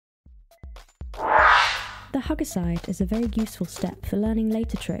The Huggycide is a very useful step for learning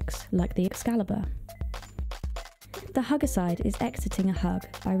later tricks like the Excalibur. The Huggycide is exiting a hug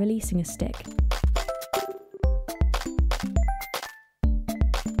by releasing a stick.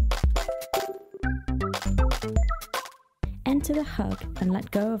 Enter the hug and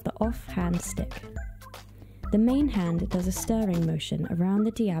let go of the off-hand stick. The main hand does a stirring motion around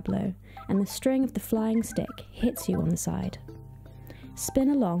the Diablo and the string of the flying stick hits you on the side. Spin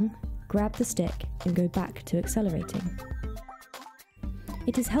along, grab the stick and go back to accelerating.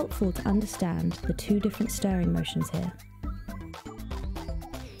 It is helpful to understand the two different stirring motions here.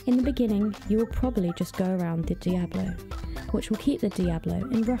 In the beginning, you will probably just go around the Diablo, which will keep the Diablo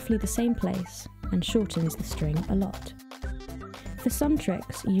in roughly the same place and shortens the string a lot. For some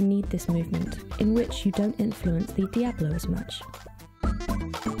tricks, you need this movement, in which you don't influence the Diablo as much.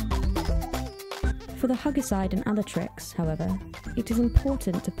 For the Huggycide and other tricks, however, it is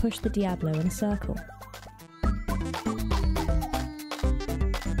important to push the Diablo in a circle.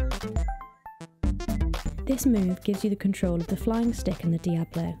 This move gives you the control of the flying stick and the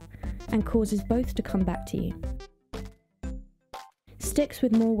Diablo, and causes both to come back to you. Sticks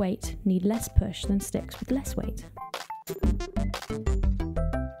with more weight need less push than sticks with less weight.